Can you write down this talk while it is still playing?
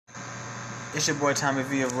It's your boy Tommy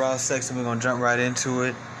V of Raw Sex, and we're gonna jump right into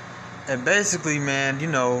it. And basically, man,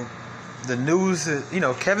 the news is,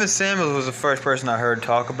 Kevin Samuels was the first person I heard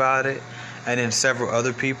talk about it, and then several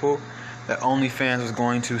other people that OnlyFans was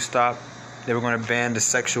going to stop. They were going to ban the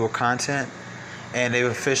sexual content, and they've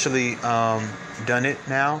officially done it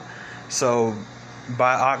now. So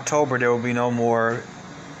by October, there will be no more,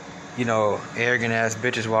 arrogant ass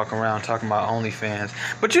bitches walking around talking about OnlyFans.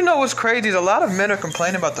 But you know what's crazy is a lot of men are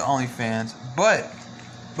complaining about the OnlyFans, but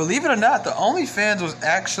believe it or not, the OnlyFans was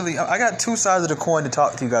actually, I got two sides of the coin to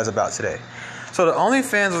talk to you guys about today. So the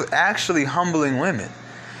OnlyFans was actually humbling women.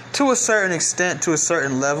 To a certain extent, to a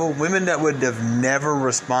certain level, women that would have never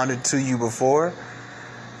responded to you before,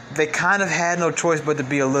 they kind of had no choice but to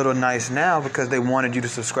be a little nice now because they wanted you to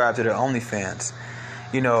subscribe to their OnlyFans.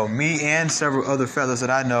 Me and several other fellas that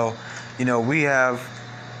I know, we have,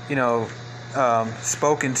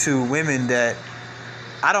 spoken to women that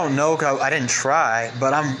I don't know because I didn't try,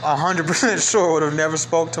 but I'm 100% sure would have never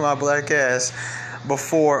spoke to my black ass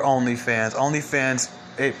before OnlyFans. OnlyFans,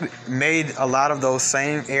 it made a lot of those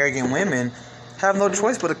same arrogant women have no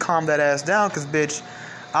choice but to calm that ass down because, bitch,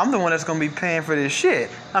 I'm the one that's going to be paying for this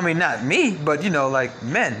shit. I mean, not me, but, like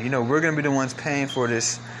men, we're going to be the ones paying for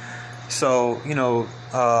this. So,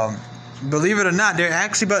 believe it or not, they're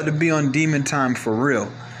actually about to be on demon time for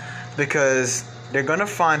real because they're going to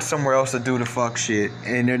find somewhere else to do the fuck shit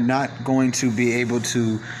and they're not going to be able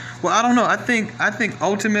to. Well, I don't know. I think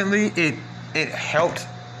ultimately it helped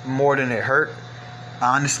more than it hurt.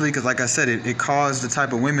 Honestly, because like I said, it caused the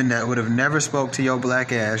type of women that would have never spoke to your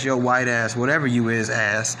black ass, your white ass, whatever you is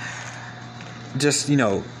ass, just,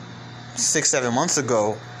 6-7 months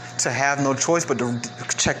ago, to have no choice but to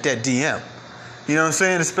check that DM. You know what I'm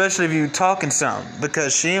saying? Especially if you talking something.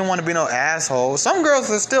 Because she didn't want to be no asshole. Some girls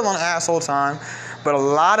are still on asshole time, but a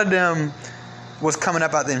lot of them was coming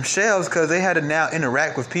up out them shells because they had to now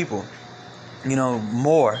interact with people,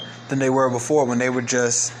 more than they were before when they were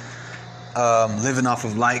just living off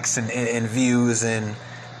of likes and views and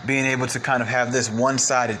being able to kind of have this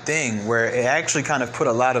one-sided thing where it actually kind of put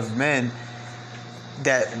a lot of men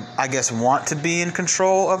that I guess want to be in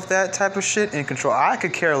control of that type of shit in control. I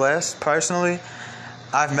could care less, personally.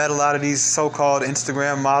 I've met a lot of these so-called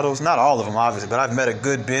Instagram models. Not all of them, obviously, but I've met a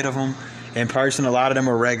good bit of them in person. A lot of them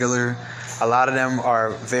are regular. A lot of them are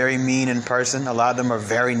very mean in person. A lot of them are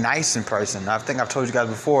very nice in person. I think I've told you guys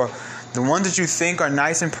before, the ones that you think are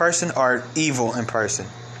nice in person are evil in person.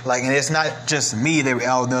 And it's not just me.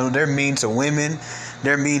 They're mean to women.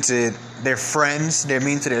 They're mean to their friends. They're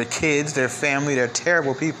mean to their kids, their family. They're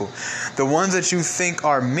terrible people. The ones that you think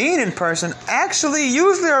are mean in person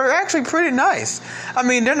usually are actually pretty nice. I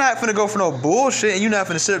mean, they're not going to go for no bullshit, and you're not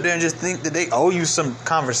going to sit up there and just think that they owe you some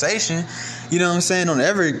conversation. You know what I'm saying? Don't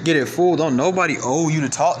ever get it fooled. Don't nobody owe you to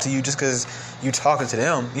talk to you just because you talking to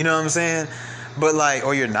them. You know what I'm saying? But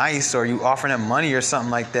or you're nice, or you offering them money or something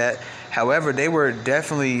like that. However, they were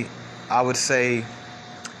definitely, I would say,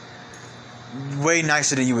 way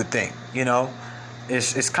nicer than you would think.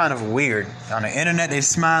 It's kind of weird. On the internet, they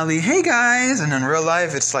smiley, hey guys, and in real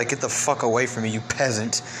life, it's like, get the fuck away from me, you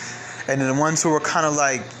peasant. And then the ones who are kind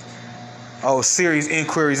of serious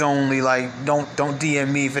inquiries only, don't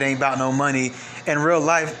DM me if it ain't about no money. In real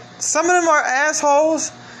life, some of them are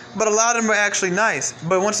assholes, but a lot of them are actually nice.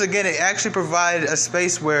 But once again, it actually provided a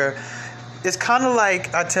space where it's kind of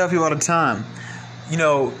like I tell people all the time,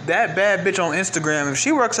 that bad bitch on Instagram, if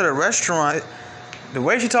she works at a restaurant, the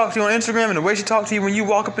way she talks to you on Instagram and the way she talks to you when you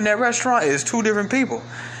walk up in that restaurant is two different people.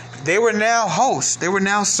 They were now hosts. They were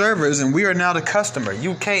now servers, and we are now the customer.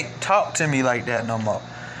 You can't talk to me like that no more.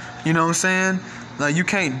 You know what I'm saying? You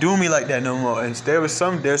can't do me like that no more. And there's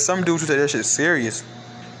some dudes who say that shit's serious.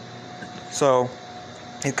 So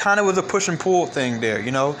it kind of was a push and pull thing there,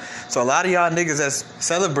 So a lot of y'all niggas that's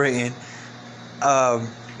celebrating,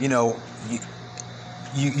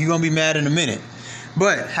 you gonna be mad in a minute.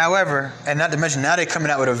 But, however, and not to mention, now they coming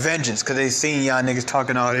out with a vengeance because they seen y'all niggas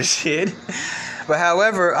talking all this shit. But,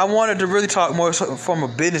 however, I wanted to really talk more from a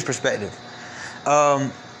business perspective.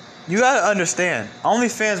 You gotta understand,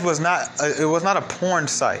 OnlyFans was not a porn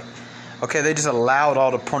site. Okay, they just allowed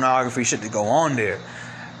all the pornography shit to go on there.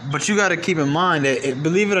 But you gotta keep in mind that,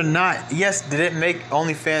 believe it or not, yes, did it make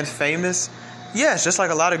OnlyFans famous? Yes, just like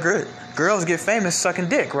a lot of girls get famous sucking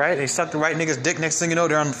dick, right? They suck the right nigga's dick. Next thing you know,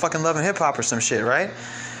 they're on fucking Love and Hip Hop or some shit, right?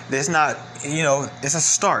 It's not, it's a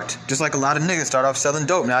start. Just like a lot of niggas start off selling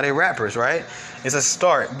dope. Now they rappers, right? It's a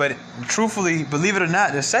start. But truthfully, believe it or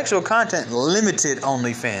not, the sexual content limited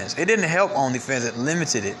OnlyFans. It didn't help OnlyFans. It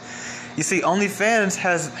limited it. You see, OnlyFans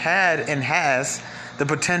has had and has the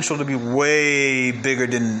potential to be way bigger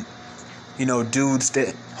than dudes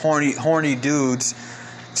that horny dudes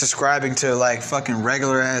subscribing to like fucking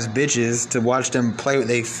regular ass bitches to watch them play with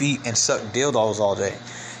their feet and suck dildos all day.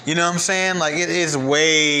 You know what I'm saying? Like, it is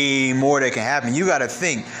way more that can happen. You got to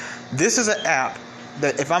think, this is an app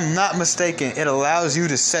that, if I'm not mistaken, it allows you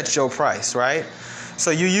to set your price, right? So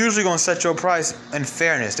you're usually going to set your price in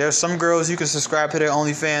fairness. There's some girls you can subscribe to their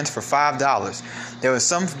OnlyFans for $5. There were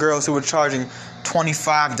some girls who were charging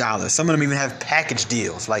 $25. Some of them even have package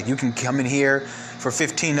deals. Like, you can come in here for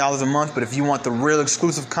 $15 a month, but if you want the real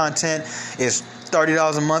exclusive content, it's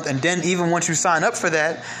 $30 a month. And then even once you sign up for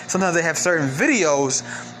that, sometimes they have certain videos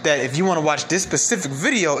that if you want to watch this specific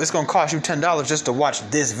video, it's going to cost you $10 just to watch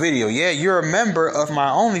this video. Yeah, you're a member of my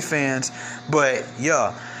OnlyFans, but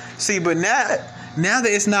yeah. See, but now that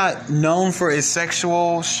it's not known for its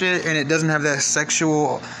sexual shit and it doesn't have that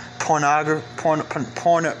sexual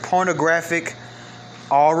pornographic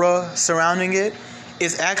aura surrounding it,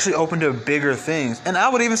 it's actually open to bigger things. And I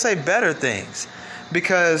would even say better things.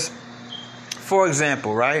 Because, for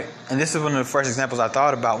example, right? And this is one of the first examples I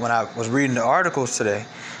thought about when I was reading the articles today,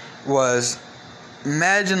 was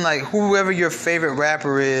imagine like whoever your favorite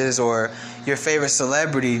rapper is or your favorite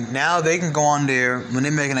celebrity, now they can go on there when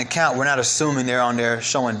they make an account. We're not assuming they're on there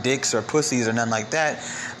showing dicks or pussies or nothing like that.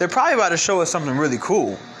 They're probably about to show us something really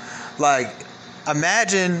cool. Like,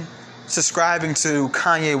 imagine subscribing to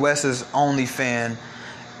Kanye West's OnlyFans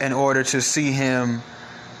in order to see him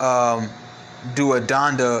do a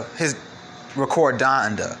Donda, record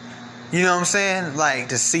Donda. You know what I'm saying? Like,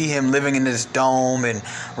 to see him living in this dome and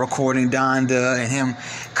recording Donda and him,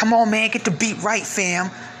 come on, man, get the beat right,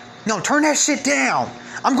 fam. No, turn that shit down.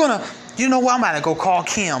 You know what? I'm about to go call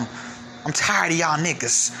Kim. I'm tired of y'all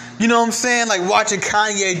niggas. You know what I'm saying? Like, watching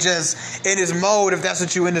Kanye just in his mode, if that's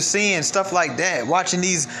what you into seeing, stuff like that. Watching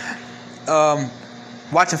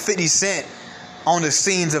 50 Cent on the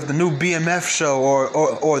scenes of the new BMF show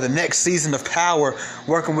or the next season of Power,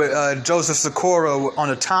 working with Joseph Sikora on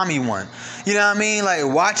a Tommy one. You know what I mean? Like,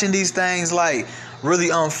 watching these things like really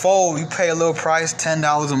unfold. You pay a little price,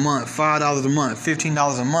 $10 a month, $5 a month,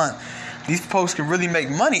 $15 a month. These folks can really make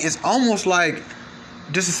money. It's almost like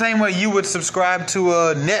just the same way you would subscribe to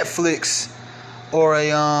a Netflix or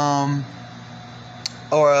a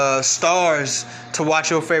Stars to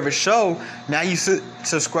watch your favorite show. Now you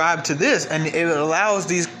subscribe to this, and it allows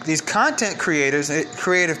these content creators,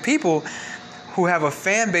 creative people who have a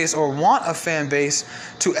fan base or want a fan base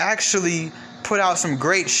to actually put out some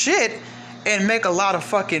great shit and make a lot of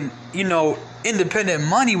fucking, independent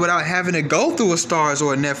money without having to go through a Stars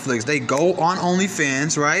or a Netflix. They go on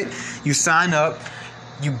OnlyFans, right? You sign up.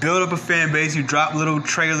 You build up a fan base, you drop little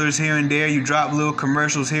trailers here and there, you drop little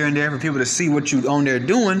commercials here and there for people to see what you on there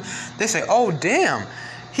doing. They say, oh, damn,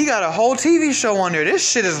 he got a whole TV show on there. This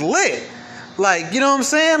shit is lit. Like, you know what I'm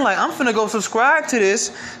saying? Like, I'm finna go subscribe to this.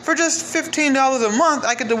 For just $15 a month,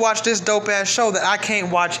 I get to watch this dope-ass show that I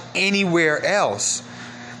can't watch anywhere else.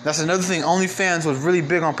 That's another thing. OnlyFans was really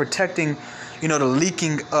big on protecting, the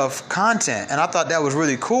leaking of content. And I thought that was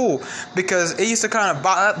really cool because it used to kind of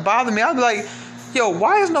bother me. I'd be like, yo,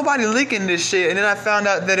 why is nobody leaking this shit? And then I found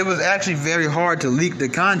out that it was actually very hard to leak the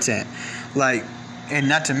content. Like, and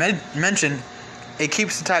not to mention, it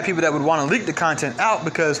keeps the type of people that would want to leak the content out,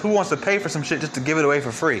 because who wants to pay for some shit just to give it away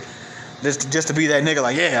for free? Just to be that nigga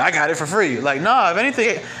like, yeah, I got it for free. Like, nah, if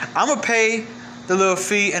anything, I'm going to pay the little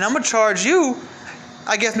fee and I'm going to charge you,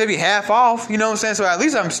 I guess, maybe half off. You know what I'm saying? So at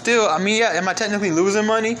least am I technically losing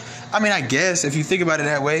money? I mean, I guess if you think about it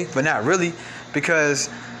that way, but not really, because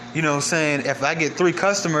saying if I get 3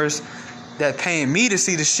 customers that paying me to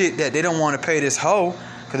see the shit that they don't want to pay this hoe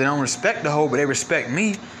because they don't respect the hoe, but they respect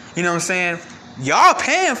me. You know what I'm saying? Y'all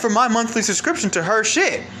paying for my monthly subscription to her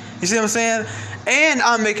shit. You see what I'm saying? And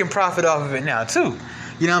I'm making profit off of it now too.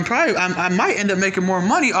 I might end up making more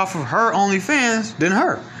money off of her OnlyFans than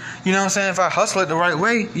her. You know what I'm saying? If I hustle it the right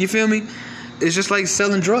way, you feel me? It's just like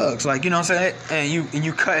selling drugs, like, you know what I'm saying? And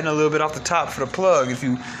you cutting a little bit off the top for the plug if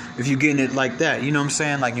you getting it like that, you know what I'm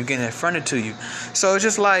saying? Like, you're getting it fronted to you. So it's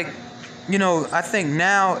just like, I think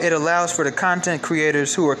now it allows for the content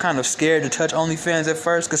creators who are kind of scared to touch OnlyFans at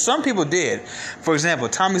first, because some people did. For example,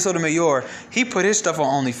 Tommy Sotomayor, he put his stuff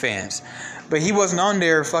on OnlyFans, but he wasn't on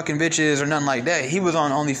there fucking bitches or nothing like that. He was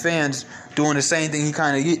on OnlyFans doing the same thing he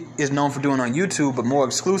kind of is known for doing on YouTube, but more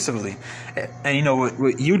exclusively. And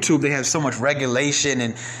with YouTube, they have so much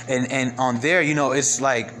regulation, and on there, it's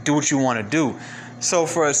like, do what you want to do. So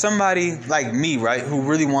for somebody like me, right, who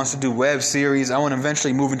really wants to do web series, I want to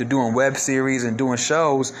eventually move into doing web series and doing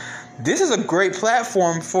shows. This is a great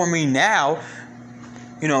platform for me now.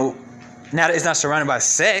 Now that it's not surrounded by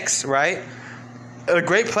sex, right? a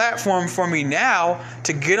great platform for me now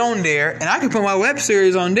to get on there, and I can put my web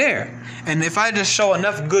series on there. And if I just show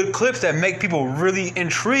enough good clips that make people really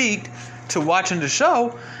intrigued to watching the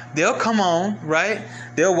show, they'll come on, right?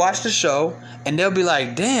 They'll watch the show, and they'll be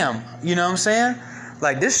like, damn, you know what I'm saying?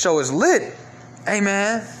 Like, this show is lit. Hey,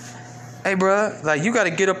 man. Hey, bro. Like, you got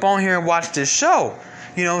to get up on here and watch this show.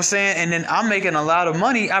 You know what I'm saying? And then I'm making a lot of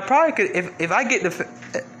money. I probably could, if I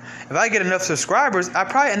get enough subscribers, I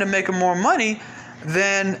probably end up making more money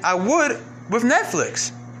than I would with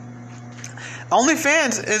Netflix.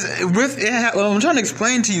 OnlyFans what I'm trying to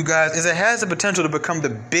explain to you guys is it has the potential to become the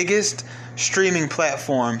biggest streaming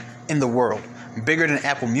platform in the world. Bigger than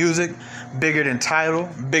Apple Music, bigger than Tidal,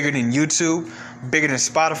 bigger than YouTube, bigger than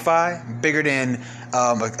Spotify, bigger than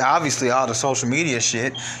obviously all the social media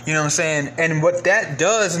shit. You know what I'm saying? And what that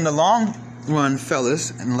does in the long run,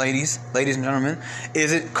 fellas and ladies and gentlemen,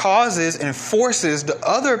 is it causes and forces the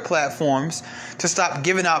other platforms to stop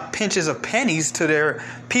giving out pinches of pennies to their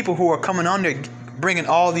people who are coming on there, bringing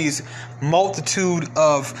all these multitude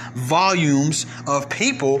of volumes of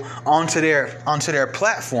people onto their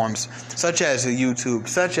platforms, such as YouTube,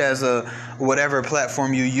 such as whatever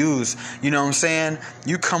platform you use. You know what I'm saying?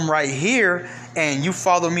 You come right here and you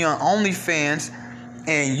follow me on OnlyFans,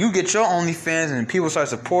 and you get your OnlyFans, and people start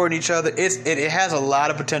supporting each other. It has a lot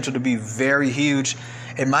of potential to be very huge.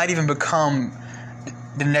 It might even become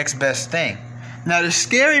the next best thing. Now, the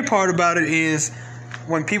scary part about it is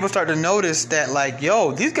when people start to notice that, like,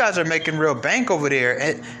 yo, these guys are making real bank over there,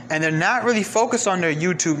 and they're not really focused on their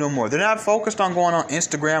YouTube no more. They're not focused on going on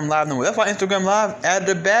Instagram Live no more. That's why Instagram Live added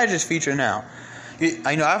the badges feature now.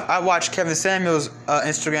 I watch Kevin Samuels'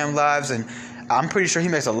 Instagram Lives, and I'm pretty sure he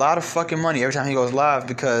makes a lot of fucking money every time he goes live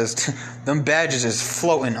because them badges is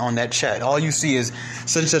floating on that chat. All you see is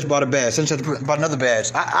such and such bought a badge, such and such bought another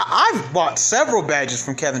badge. I've bought several badges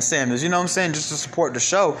from Kevin Samuels, you know what I'm saying, just to support the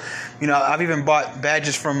show. You know, I've even bought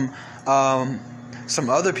badges from some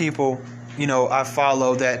other people, you know, I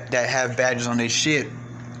follow that have badges on their shit.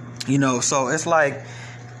 You know, so it's like,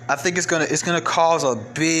 I think it's gonna cause a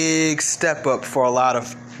big step up for a lot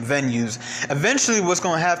of venues. Eventually, what's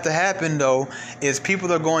going to have to happen though is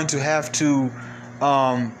people are going to have to,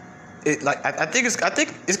 I think it's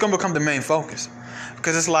going to become the main focus,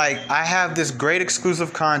 because it's like, I have this great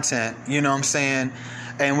exclusive content, you know what I'm saying,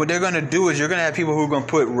 and what they're going to do is you're going to have people who are going to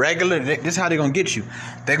put this is how they're going to get you.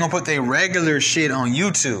 They're going to put their regular shit on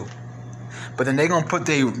YouTube, but then they're going to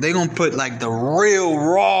put like the real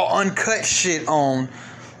raw uncut shit on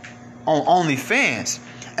OnlyFans,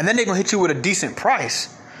 and then they're going to hit you with a decent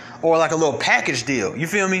price. Or like a little package deal, you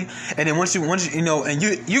feel me? And then once you know, and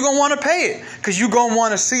you gonna want to pay it, because you gonna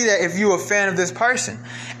want to see that if you're a fan of this person.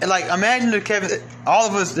 And like, imagine all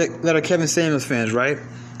of us that are Kevin Samuels fans, right?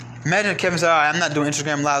 Imagine if Kevin said, all right, I'm not doing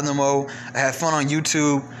Instagram Live no more. I have fun on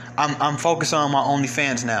YouTube. I'm focused on my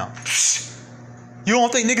OnlyFans now. You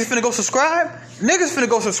don't think niggas finna go subscribe? Niggas finna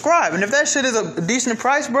go subscribe. And if that shit is a decent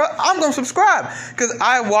price, bro, I'm gonna subscribe, because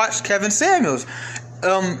I watched Kevin Samuels. You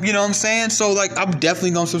know what I'm saying? So, like, I'm definitely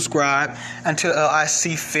going to subscribe until I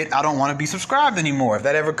see fit. I don't want to be subscribed anymore. If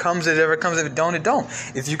that ever comes, it ever comes. If it don't, it don't.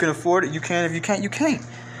 If you can afford it, you can. If you can't, you can't.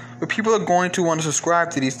 But people are going to want to subscribe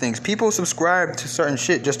to these things. People subscribe to certain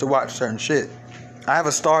shit just to watch certain shit. I have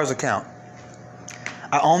a Stars account.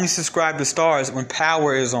 I only subscribe to Stars when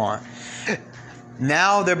Power is on.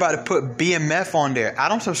 Now they're about to put BMF on there. I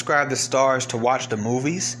don't subscribe to Stars to watch the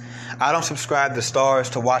movies. I don't subscribe to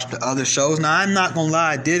Stars to watch the other shows. Now, I'm not going to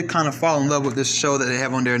lie. I did kind of fall in love with this show that they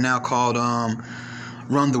have on there now called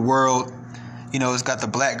Run the World. You know, it's got the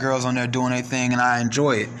black girls on there doing their thing, and I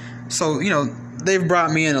enjoy it. So, you know, they've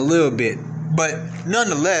brought me in a little bit. But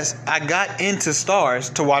nonetheless, I got into Stars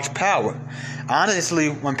to watch Power. Honestly,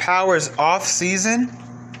 when Power is off season,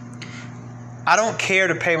 I don't care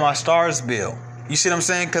to pay my Stars bill. You see what I'm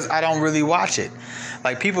saying? Because I don't really watch it.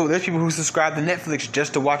 Like, there's people who subscribe to Netflix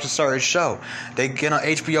just to watch a certain show. They get on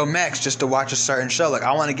HBO Max just to watch a certain show. Like,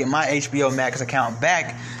 I want to get my HBO Max account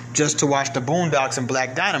back just to watch the Boondocks and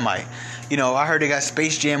Black Dynamite. You know, I heard they got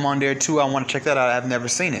Space Jam on there too. I want to check that out. I've never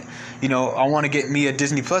seen it. You know, I want to get me a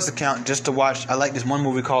Disney Plus account just to watch. I like this one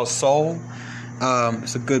movie called Soul.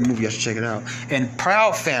 It's a good movie. I should check it out. And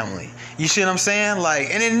Proud Family. You see what I'm saying? Like,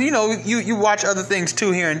 and then, you know, you watch other things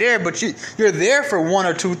too here and there, but you're there for 1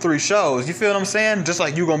 or 2, 3 shows. You feel what I'm saying? Just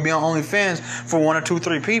like you're gonna be on OnlyFans for 1 or 2,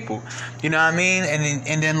 3 people. You know what I mean?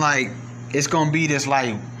 And then like, it's gonna be this,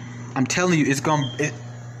 like, I'm telling you,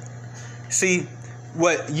 see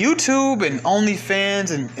what YouTube and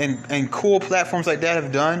OnlyFans and cool platforms like that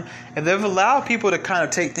have done, and they've allowed people to kind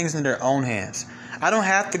of take things in their own hands. I don't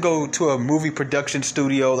have to go to a movie production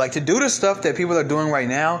studio. Like, to do the stuff that people are doing right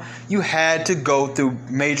now, you had to go through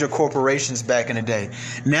major corporations back in the day.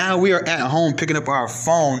 Now we are at home picking up our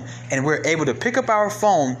phone, and we're able to pick up our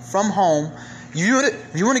phone from home.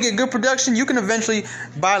 If you want to get good production, you can eventually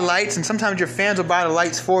buy lights, and sometimes your fans will buy the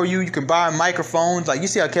lights for you. You can buy microphones. Like, you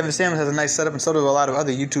see how Kevin Samuels has a nice setup, and so do a lot of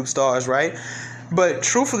other YouTube stars, right? But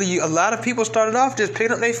truthfully, a lot of people started off just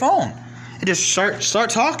picking up their phone and just start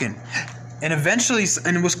talking. And eventually,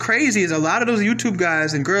 and what's crazy is a lot of those YouTube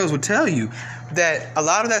guys and girls would tell you that a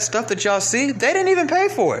lot of that stuff that y'all see, they didn't even pay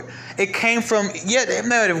for it. It came from, they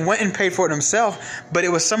might have went and paid for it themselves, but it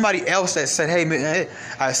was somebody else that said, hey, man,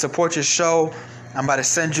 I support your show. I'm about to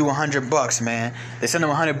send you $100, man. They send them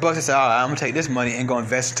 $100. They say, all right, I'm going to take this money and go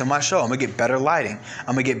invest into my show. I'm going to get better lighting.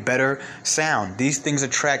 I'm going to get better sound. These things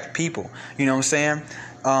attract people. You know what I'm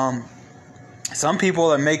saying? Some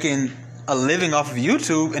people are making a living off of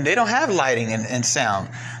YouTube, and they don't have lighting and sound.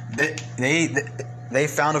 They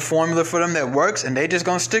found a formula for them that works, and they just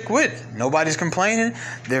gonna stick with it. Nobody's complaining.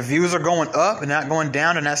 Their views are going up and not going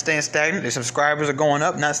down. They're not staying stagnant. Their subscribers are going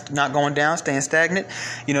up, not going down, staying stagnant.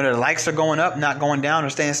 You know, their likes are going up, not going down, or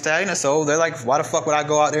staying stagnant. So they're like, why the fuck would I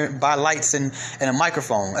go out there and buy lights and a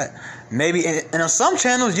microphone? Maybe, and on some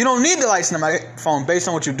channels, you don't need the lights and the microphone based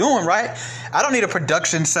on what you're doing, right? I don't need a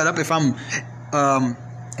production setup if I'm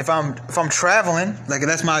traveling. Like,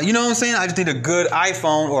 that's my, you know what I'm saying? I just need a good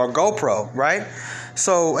iPhone or a GoPro, right?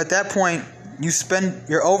 So at that point,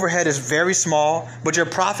 your overhead is very small, but your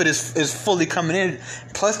profit is fully coming in,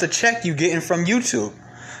 plus the check you getting from YouTube.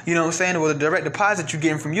 You know what I'm saying? Or the direct deposit you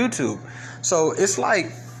getting from YouTube. So it's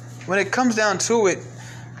like, when it comes down to it,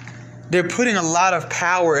 they're putting a lot of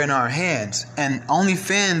power in our hands. And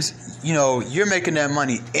OnlyFans, you know, you're making that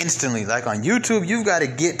money instantly. Like on YouTube, you've got to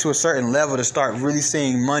get to a certain level to start really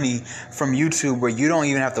seeing money from YouTube where you don't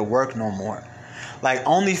even have to work no more. Like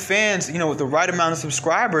OnlyFans, you know, with the right amount of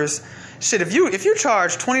subscribers, shit, if you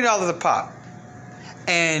charge $20 a pop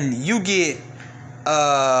and you get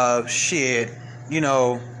I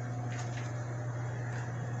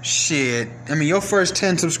mean, your first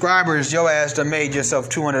 10 subscribers, your ass done made yourself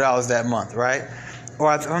 $200 that month, right?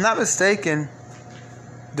 Or if I'm not mistaken,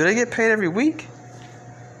 do they get paid every week?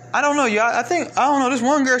 I don't know, y'all. I don't know. This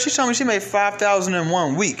one girl, she told me she made $5,000 in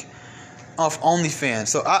 1 week off OnlyFans.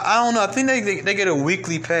 So I don't know. I think they get a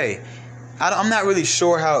weekly pay. I'm not really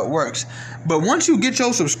sure how it works. But once you get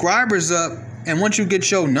your subscribers up and once you get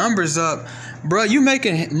your numbers up, bro, you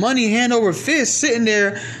making money hand over fist sitting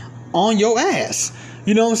there on your ass.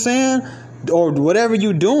 You know what I'm saying? Or whatever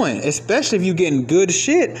you doing, especially if you getting good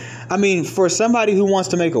shit. I mean, for somebody who wants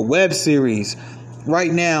to make a web series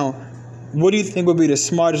right now, what do you think would be the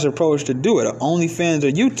smartest approach to do it? OnlyFans or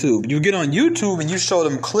YouTube? You get on YouTube and you show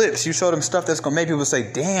them clips. You show them stuff that's going to make people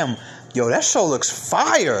say, damn, yo, that show looks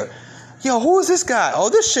fire. Yo, who is this guy? Oh,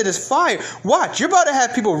 this shit is fire. Watch, you're about to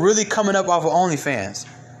have people really coming up off of OnlyFans.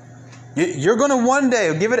 You're going to one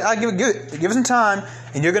day, give it some time,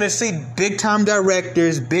 and you're going to see big-time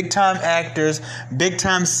directors, big-time actors,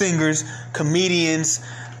 big-time singers, comedians,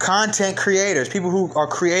 content creators, people who are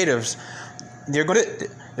creatives. They're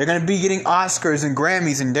going to be getting Oscars and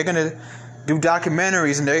Grammys, and they're going to do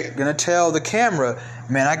documentaries, and they're going to tell the camera,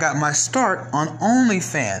 man, I got my start on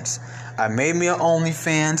OnlyFans. I made me an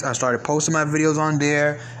OnlyFans. I started posting my videos on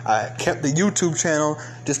there. I kept the YouTube channel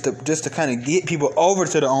just to kind of get people over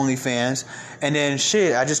to the OnlyFans. And then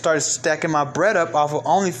I just started stacking my bread up off of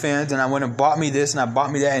OnlyFans, and I went and bought me this and I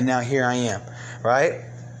bought me that, and now here I am, right?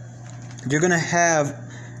 You're going to have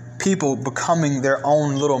people becoming their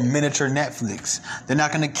own little miniature Netflix. They're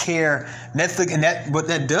not going to care. Netflix, and what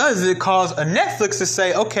that does is it causes a Netflix to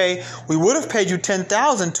say, okay, we would have paid you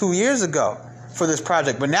 $10,000 2 years ago for this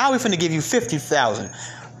project, but now we're going to give you $50,000.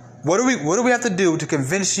 What do we have to do to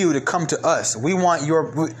convince you to come to us? We want you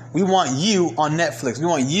on Netflix. We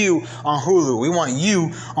want you on Hulu. We want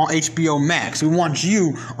you on HBO Max. We want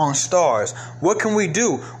you on Stars. What can we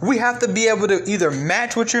do? We have to be able to either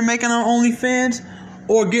match what you're making on OnlyFans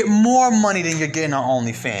or get more money than you're getting on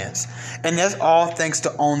OnlyFans. And that's all thanks to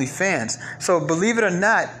OnlyFans. So believe it or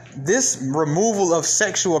not, this removal of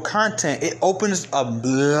sexual content, it opens a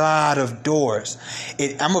lot of doors.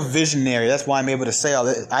 I'm a visionary. That's why I'm able to say all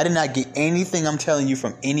this. I did not get anything I'm telling you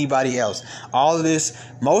from anybody else. All of this,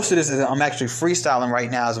 most of this is I'm actually freestyling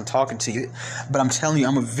right now as I'm talking to you. But I'm telling you,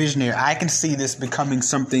 I'm a visionary. I can see this becoming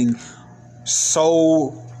something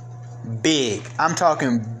so big. I'm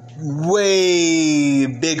talking way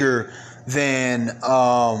bigger than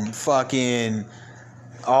fucking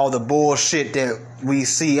all the bullshit that we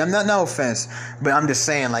see. I'm not, no offense, but I'm just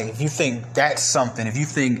saying, like, if you think that's something, if you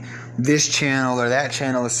think this channel or that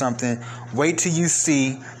channel is something, wait till you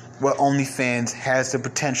see what OnlyFans has the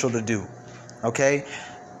potential to do. Okay?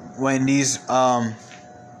 When these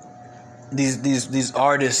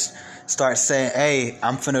artists start saying, hey,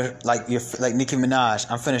 I'm finna, like Nicki Minaj,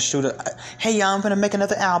 I'm finna shoot hey y'all, I'm finna make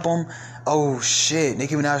another album. Oh shit,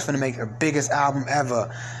 Nicki Minaj finna make her biggest album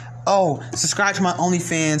ever. Oh, subscribe to my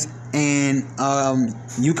OnlyFans and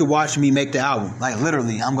you could watch me make the album. Like,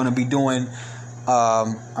 literally, I'm gonna be doing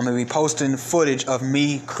I'm gonna be posting footage of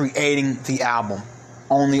me creating the album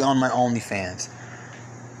only on my OnlyFans.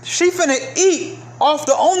 She finna eat off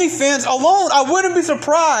the OnlyFans alone. I wouldn't be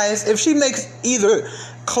surprised if she makes either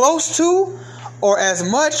close to or as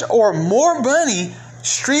much or more money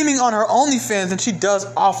streaming on her OnlyFans than she does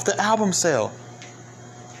off the album sale.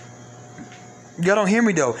 Y'all don't hear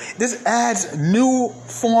me though. This adds new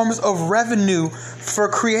forms of revenue for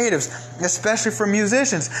creatives, especially for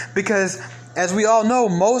musicians, because as we all know,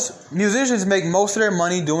 most musicians make most of their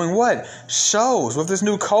money doing what? Shows. With this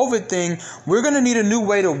new COVID thing, we're going to need a new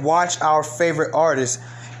way to watch our favorite artists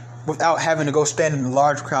without having to go stand in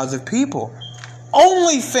large crowds of people.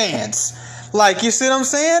 OnlyFans. Like, you see what I'm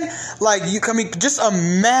saying? Like, just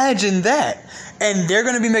imagine that. And they're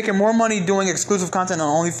going to be making more money doing exclusive content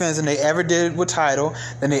on OnlyFans than they ever did with Tidal,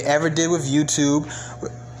 than they ever did with YouTube,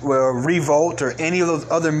 Revolt, or any of those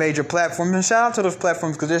other major platforms. And shout out to those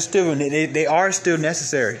platforms, because they are still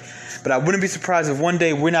necessary. But I wouldn't be surprised if one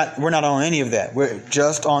day we're not on any of that. We're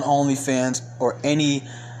just on OnlyFans or any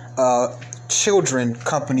children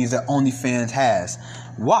companies that OnlyFans has.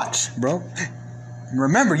 Watch, bro.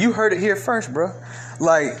 Remember, you heard it here first, bro.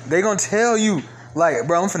 Like, they gonna tell you, like,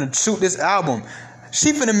 bro, I'm finna shoot this album.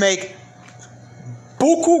 She finna make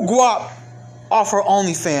buku guap off her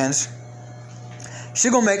OnlyFans. She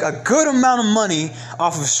gonna make a good amount of money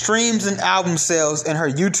off of streams and album sales and her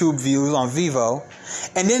YouTube views on Vivo.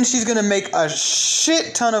 And then she's gonna make a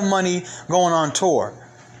shit ton of money going on tour.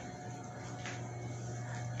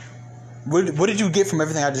 What did you get from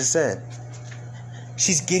everything I just said?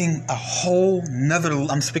 She's getting a whole nother...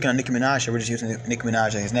 I'm speaking on Nicki Minaj here. We're just using Nicki Minaj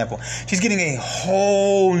as an example. She's getting a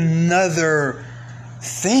whole nother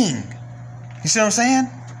thing. You see what I'm saying?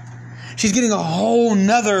 She's getting a whole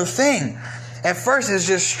nother thing. At first, it's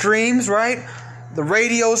just streams, right? The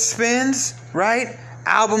radio spins, right?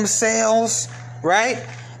 Album sales, right?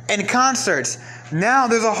 And concerts. Now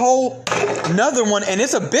there's a whole another one, and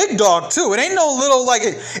it's a big dog too. It ain't no little, like,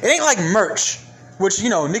 it ain't like merch. Which, you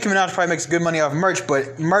know, Nicki Minaj probably makes good money off merch, but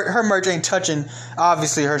her merch ain't touching,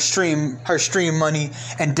 obviously, her stream money,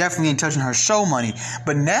 and definitely ain't touching her show money.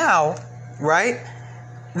 But now, right,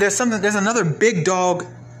 there's another big dog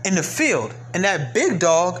in the field, and that big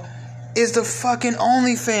dog is the fucking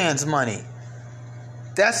OnlyFans money.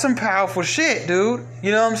 That's some powerful shit, dude.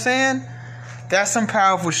 You know what I'm saying? That's some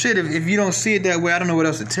powerful shit. If you don't see it that way, I don't know what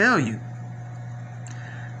else to tell you.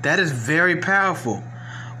 That is very powerful.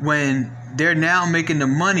 When they're now making the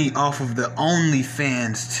money off of the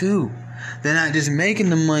OnlyFans too. They're not just making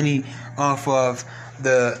the money off of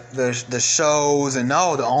the shows, and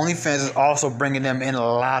no, the OnlyFans is also bringing them in a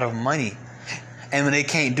lot of money. And when they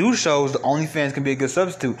can't do shows, the OnlyFans can be a good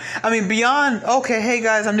substitute. I mean, beyond, okay, hey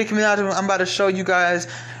guys, I'm Nicki Minaj. I'm about to show you guys.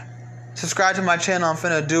 Subscribe to my channel. I'm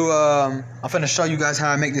finna show you guys how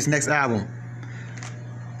I make this next album.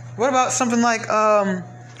 What about something like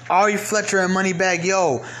Ari Fletcher and Moneybagg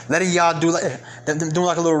Yo, letting y'all do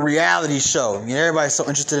like a little reality show? You know, everybody's so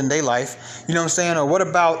interested in their life. You know what I'm saying? Or what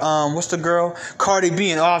about what's the girl? Cardi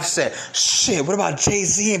B and Offset. Shit, what about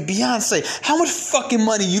Jay-Z and Beyonce? How much fucking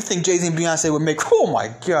money you think Jay-Z and Beyonce would make? Oh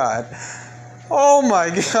my god. Oh my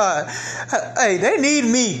god. Hey, they need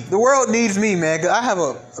me. The world needs me, man. 'Cause I have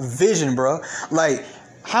a vision, bro. Like,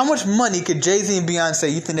 how much money could Jay-Z and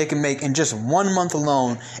Beyonce, you think they can make in just 1 month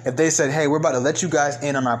alone if they said, hey, we're about to let you guys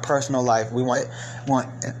in on our personal life. We want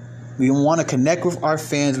to connect with our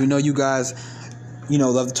fans. We know you guys, you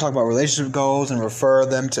know, love to talk about relationship goals and refer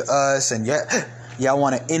them to us. And y'all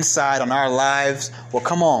want an insight on our lives. Well,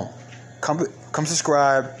 come on. Come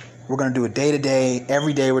subscribe. We're going to do it day to day.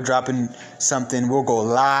 Every day we're dropping something. We'll go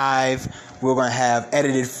live. We're going to have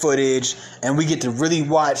edited footage, and we get to really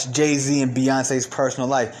watch Jay-Z and Beyonce's personal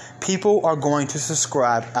life. People are going to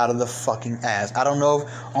subscribe out of the fucking ass. I don't know if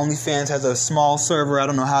OnlyFans has a small server. I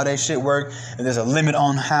don't know how that shit work, and there's a limit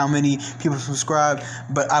on how many people subscribe,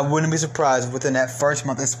 but I wouldn't be surprised within that first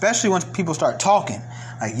month, especially once people start talking.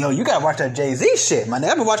 Like, yo, you got to watch that Jay-Z shit, man.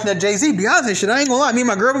 I've been watching that Jay-Z, Beyonce shit. I ain't going to lie. Me and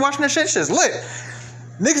my girl been watching that shit. Shit's lit.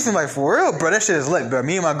 Niggas seem like, for real, bro, that shit is lit, bro.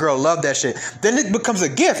 Me and my girl love that shit. Then it becomes a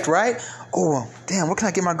gift, right? oh, damn, what can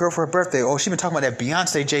I get my girl for her birthday? Oh, she been talking about that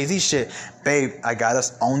Beyonce, Jay-Z shit. Babe, I got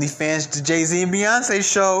us OnlyFans to Jay-Z and Beyonce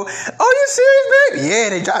show. Oh, you serious, babe?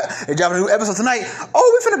 Yeah, they dropping a new episode tonight.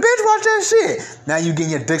 Oh, we finna binge watch that shit. Now you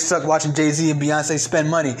getting your dick sucked watching Jay-Z and Beyonce spend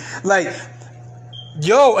money. Like,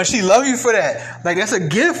 yo, and she love you for that. Like, that's a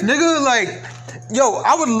gift, nigga. Like, yo,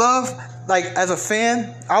 I would love, like, as a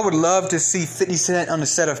fan, I would love to see 50 Cent on the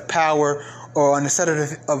set of Power or on the set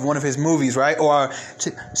of one of his movies, right? Or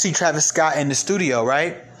to see Travis Scott in the studio,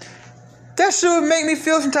 right? That shit would make me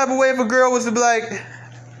feel some type of way if a girl was to be like,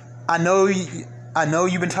 I know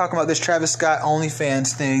you've been talking about this Travis Scott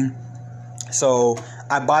OnlyFans thing, so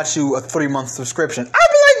I bought you a 3-month subscription. I'd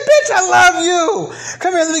be like, bitch, I love you.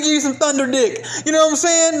 Come here, let me give you some thunder dick. You know what I'm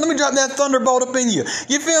saying? Let me drop that thunderbolt up in you.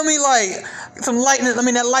 You feel me? Like,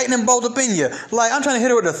 that lightning bolt up in you. Like, I'm trying to hit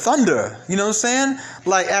her with the thunder. You know what I'm saying?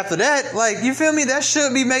 Like, after that, like, you feel me? That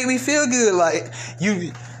should be make me feel good. Like,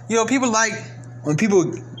 you know, people like when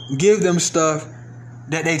people give them stuff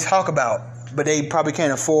that they talk about, but they probably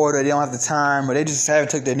can't afford, or they don't have the time, or they just haven't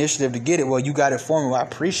took the initiative to get it. Well, you got it for me. Well, I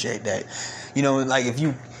appreciate that. You know, like if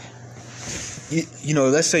you know,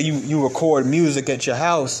 let's say you record music at your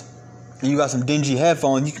house and you got some dingy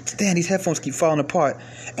headphones. Damn, these headphones keep falling apart.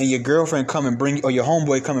 And your girlfriend come and bring, or your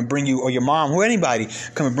homeboy come and bring you, or your mom, or anybody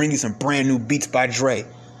come and bring you some brand new Beats by Dre.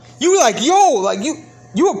 You like, yo, like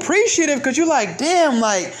you appreciative because you like, damn,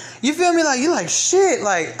 like, you feel me? Like, you like, shit,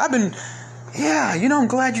 like, yeah, you know, I'm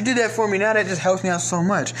glad you did that for me. Now that just helps me out so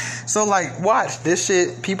much. So, like, watch this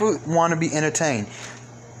shit. People want to be entertained.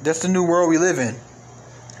 That's the new world we live in.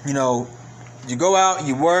 You know, you go out,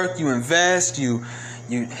 you work, you invest, you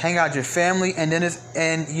hang out with your family, and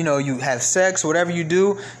then you know, you have sex, whatever you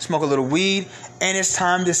do, smoke a little weed, and it's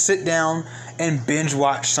time to sit down and binge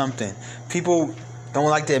watch something. People don't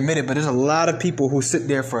like to admit it, but there's a lot of people who sit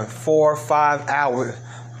there for 4 or 5 hours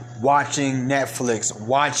watching Netflix,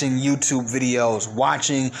 watching YouTube videos,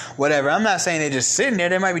 watching whatever. I'm not saying they're just sitting there.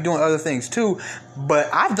 They might be doing other things too, but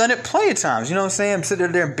I've done it plenty of times. You know what I'm saying? I'm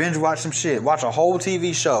sitting there and binge watch some shit. Watch a whole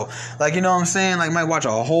TV show. Like, you know what I'm saying? Like, might watch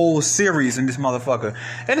a whole series in this motherfucker.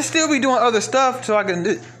 And to still be doing other stuff so I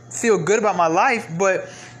can feel good about my life, but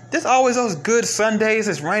there's always those good Sundays.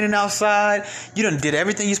 It's raining outside. You done did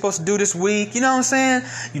everything you're supposed to do this week. You know what I'm saying?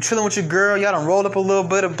 You chilling with your girl. Y'all done rolled up a little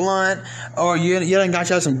bit of blunt. Or you done got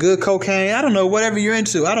y'all some good cocaine. I don't know. Whatever you're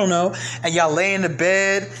into. I don't know. And y'all lay in the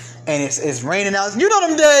bed. And it's raining out. You know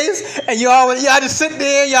them days. And y'all just sit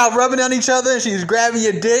there. Y'all rubbing on each other. And she's grabbing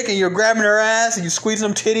your dick. And you're grabbing her ass. And you squeezing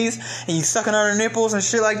them titties. And you sucking on her nipples and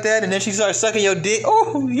shit like that. And then she starts sucking your dick.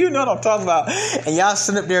 Oh, you know what I'm talking about. And y'all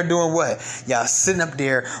sitting up there doing what? Y'all sitting up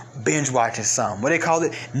there binge watching something. What they call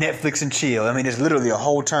it? Netflix and chill. I mean, it's literally a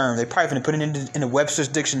whole term. They probably finna put it in the Webster's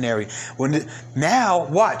dictionary. Now,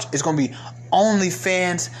 watch. It's going to be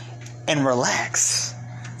OnlyFans and relax.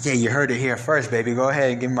 Yeah, you heard it here first, baby. Go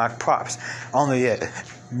ahead and give me my props.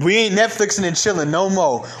 We ain't Netflixing and chilling no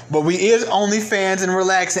more. But we is OnlyFans and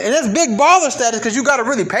relaxing. And that's big baller status because you got to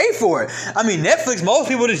really pay for it. I mean, Netflix, most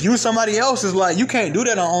people just use somebody else's. Like, you can't do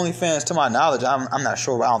that on OnlyFans to my knowledge. I'm not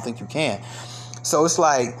sure, but I don't think you can. So it's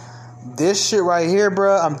like, this shit right here,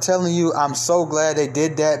 bro, I'm telling you, I'm so glad they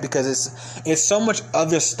did that because it's so much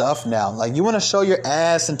other stuff now. Like, you want to show your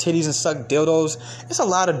ass and titties and suck dildos, it's a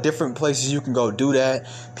lot of different places you can go do that.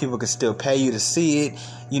 People can still pay you to see it.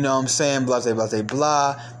 You know what I'm saying? Blah, blah, blah, blah,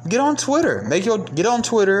 blah. Get on Twitter. Get on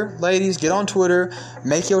Twitter, ladies. Get on Twitter.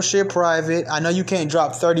 Make your shit private. I know you can't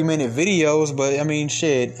drop 30-minute videos, but I mean,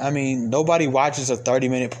 shit. I mean, nobody watches a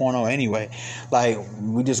 30-minute porno anyway. Like,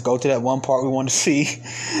 we just go to that one part we want to see.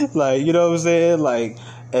 Like, you know what I'm saying? Like,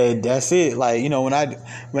 and that's it. Like, you know, when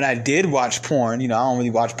I did watch porn, you know, I don't really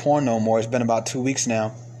watch porn no more. It's been about 2 weeks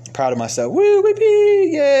now. Proud of myself. Woo,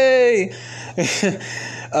 whippy, yay.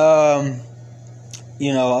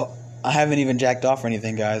 You know, I haven't even jacked off or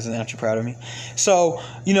anything, guys. Aren't you proud of me? So,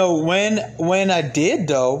 you know, when I did,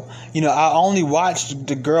 though, you know, I only watched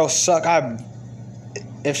the girl suck.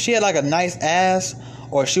 If she had like a nice ass,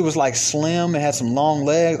 or she was like slim and had some long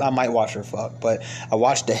legs, I might watch her fuck. But I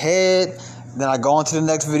watched the head, then I go on to the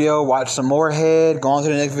next video, watch some more head, go on to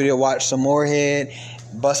the next video, watch some more head,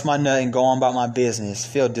 bust my nut and go on about my business,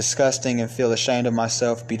 feel disgusting and feel ashamed of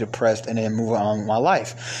myself, be depressed, and then move on with my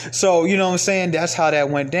life. So, you know what I'm saying? That's how that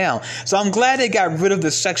went down. So I'm glad they got rid of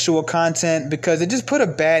the sexual content because it just put a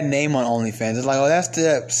bad name on OnlyFans. It's like, oh, that's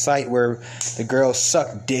the site where the girls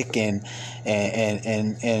suck dick and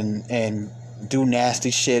do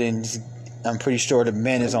nasty shit, and I'm pretty sure the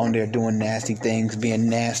men is on there doing nasty things, being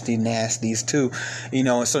nasties too, you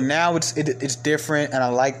know. So now it's different, and I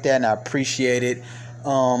like that, and I appreciate it.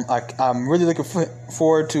 I'm really looking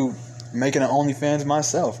forward to making an OnlyFans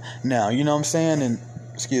myself now. You know what I'm saying? And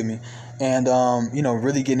excuse me. And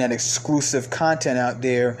really getting that exclusive content out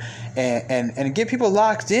there, and get people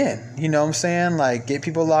locked in. You know what I'm saying? Like, get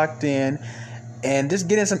people locked in, and just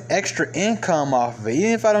getting some extra income off of it.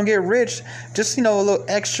 Even if I don't get rich, just a little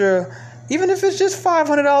extra. Even if it's just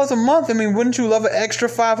 $500 a month, I mean, wouldn't you love an extra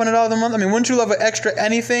 $500 a month? I mean, wouldn't you love an extra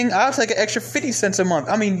anything? I'll take an extra 50 cents a month.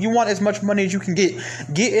 I mean, you want as much money as you can get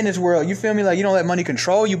in this world. You feel me? Like, you don't let money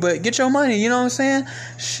control you, but get your money. You know what I'm saying?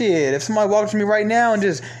 Shit, if somebody walked to me right now and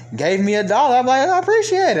just gave me $1, I'm like, I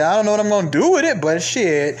appreciate it. I don't know what I'm going to do with it, but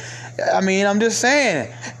shit. I mean, I'm just saying,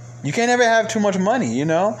 you can't ever have too much money,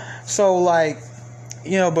 So, like,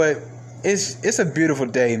 but it's a beautiful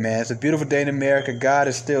day, man. It's a beautiful day in America. God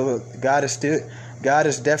is definitely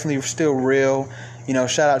still real.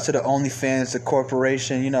 Shout out to the OnlyFans, the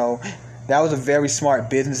corporation. That was a very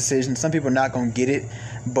smart business decision. Some people are not gonna get it,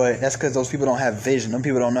 but that's because those people don't have vision. Those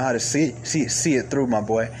people don't know how to see it through, my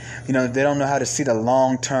boy. They don't know how to see the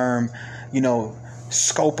long term,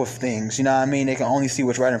 scope of things. You know what I mean? They can only see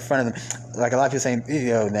what's right in front of them. Like a lot of people saying,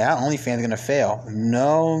 now OnlyFans is gonna fail.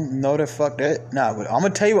 No, the fuck that. Nah, but I'm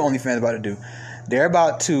gonna tell you what OnlyFans is about to do. They're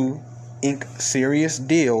about to ink serious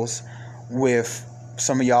deals with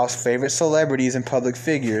some of y'all's favorite celebrities and public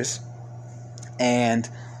figures, and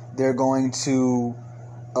they're going to,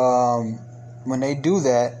 when they do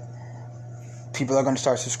that, people are going to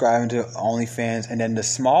start subscribing to OnlyFans, and then the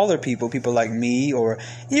smaller people like me, or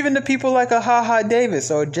even the people like a HaHa Davis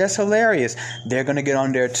or Just Hilarious, they're going to get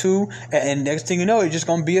on there too, and next thing you know, it's just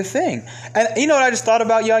going to be a thing. And you know what I just thought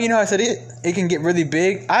about, y'all? I said it can get really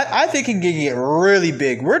big. I think it can get really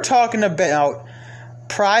big. We're talking about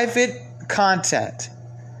private content.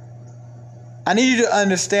 I need you to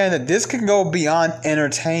understand that this can go beyond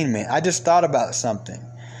entertainment. I just thought about something.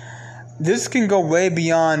 This can go way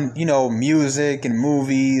beyond, music and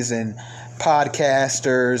movies and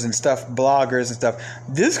podcasters and stuff, bloggers and stuff.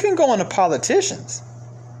 This can go into politicians.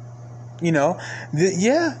 Yeah.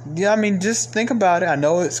 I mean, just think about it. I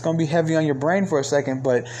know it's going to be heavy on your brain for a second,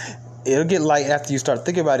 but it'll get light after you start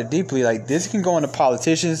thinking about it deeply. Like, this can go into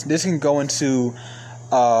politicians. This can go into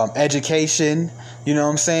education. You know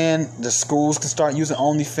what I'm saying? The schools can start using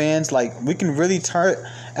OnlyFans. Like, we can really turn,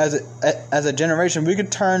 as a generation, we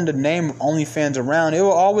could turn the name of OnlyFans around. It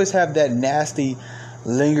will always have that nasty,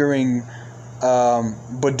 lingering,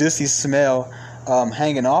 Badoosie smell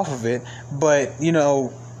hanging off of it. But,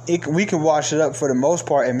 we can wash it up for the most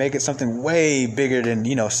part and make it something way bigger than,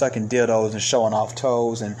 sucking dildos and showing off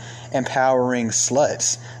toes and empowering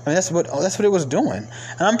sluts. I mean, that's what it was doing.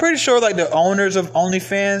 And I'm pretty sure, like, the owners of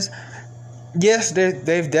OnlyFans, yes,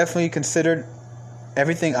 they've definitely considered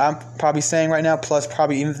everything I'm probably saying right now, plus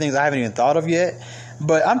probably even things I haven't even thought of yet.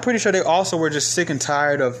 But I'm pretty sure they also were just sick and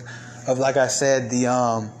tired of like I said,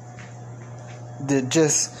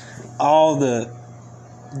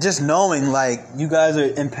 just knowing, like, you guys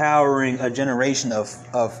are empowering a generation of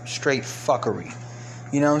straight fuckery.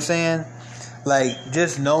 You know what I'm saying? Like,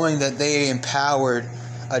 just knowing that they empowered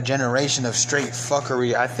a generation of straight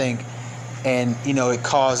fuckery, I think. And it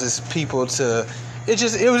causes people to.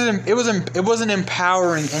 It wasn't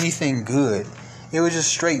empowering anything good. It was just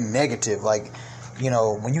straight negative. Like,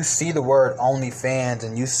 when you see the word OnlyFans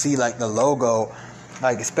and you see, like, the logo,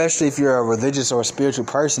 like, especially if you're a religious or a spiritual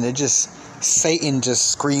person, Satan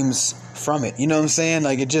just screams from it. You know what I'm saying?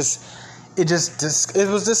 Like, it was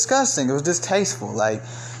disgusting. It was distasteful. Like,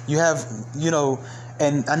 you have,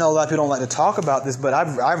 and I know a lot of people don't like to talk about this, but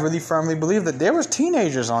I really firmly believe that there was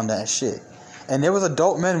teenagers on that shit. And there was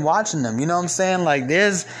adult men watching them. You know what I'm saying? Like,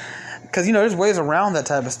 there's ways around that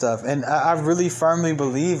type of stuff. And I really firmly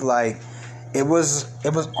believe, like, it was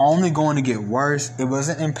only going to get worse. It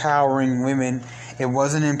wasn't empowering women. It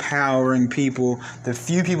wasn't empowering people. The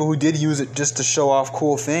few people who did use it just to show off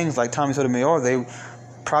cool things, like Tommy Sotomayor, they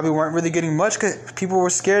probably weren't really getting much because people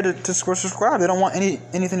were scared to subscribe. They don't want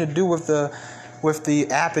anything to do with the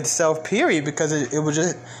app itself, period, because it was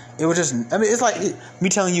just, I mean, it's like me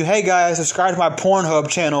telling you, hey guys, subscribe to my Pornhub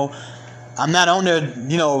channel. I'm not on there,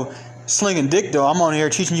 slinging dick though. I'm on here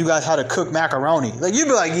teaching you guys how to cook macaroni. Like, you'd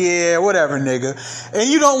be like, yeah, whatever, nigga. And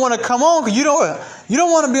you don't want to come on because you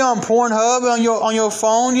don't want to be on Pornhub on your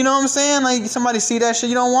phone. You know what I'm saying? Like, somebody see that shit,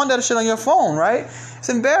 you don't want that shit on your phone, right? It's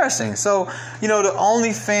embarrassing. So, the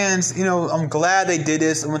OnlyFans, I'm glad they did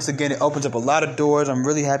this. Once again, it opens up a lot of doors. I'm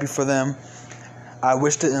really happy for them. I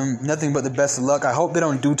wish them nothing but the best of luck. I hope they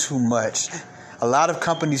don't do too much. A lot of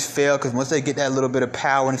companies fail because once they get that little bit of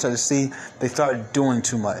power and they start to see, they start doing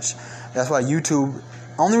too much. That's why YouTube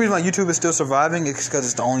Only reason why YouTube is still surviving is because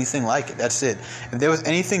it's the only thing like it. That's it. If there was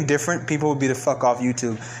anything different, people would be the fuck off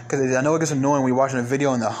YouTube. Because I know it gets annoying when you're watching a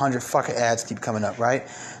video and the 100 fucking ads keep coming up, right?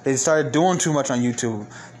 They started doing too much on YouTube.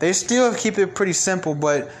 They still keep it pretty simple,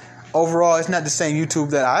 but overall, it's not the same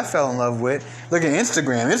YouTube that I fell in love with. Look at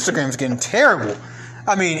Instagram. Instagram's getting terrible.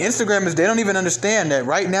 I mean, they don't even understand that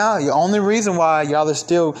right now, the only reason why y'all are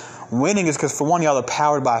still winning is because, for one, y'all are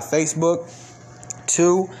powered by Facebook.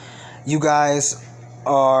 Two, you guys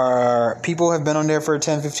people have been on there for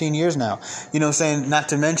 10, 15 years now. You know what I'm saying? Not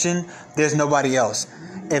to mention, there's nobody else.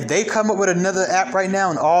 If they come up with another app right now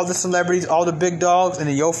and all the celebrities, all the big dogs, and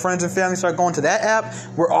then your friends and family start going to that app,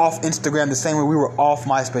 we're off Instagram the same way we were off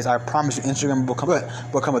MySpace. I promise you, Instagram will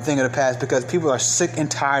become a thing of the past because people are sick and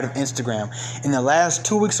tired of Instagram. In the last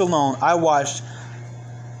 2 weeks alone, I watched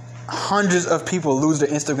hundreds of people lose their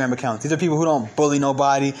Instagram accounts. These are people who don't bully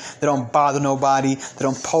nobody. They don't bother nobody. They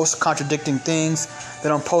don't post contradicting things. They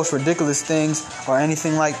don't post ridiculous things or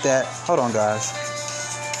anything like that. Hold on, guys.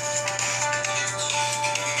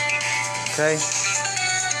 Okay?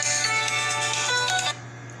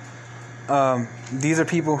 These are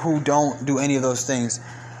people who don't do any of those things.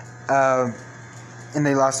 And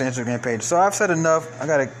they lost their Instagram page. So I've said enough. I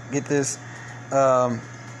gotta get this.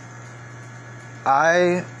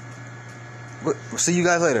 See you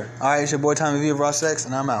guys later. Alright, it's your boy Tommy V of Raw Sex,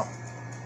 and I'm out.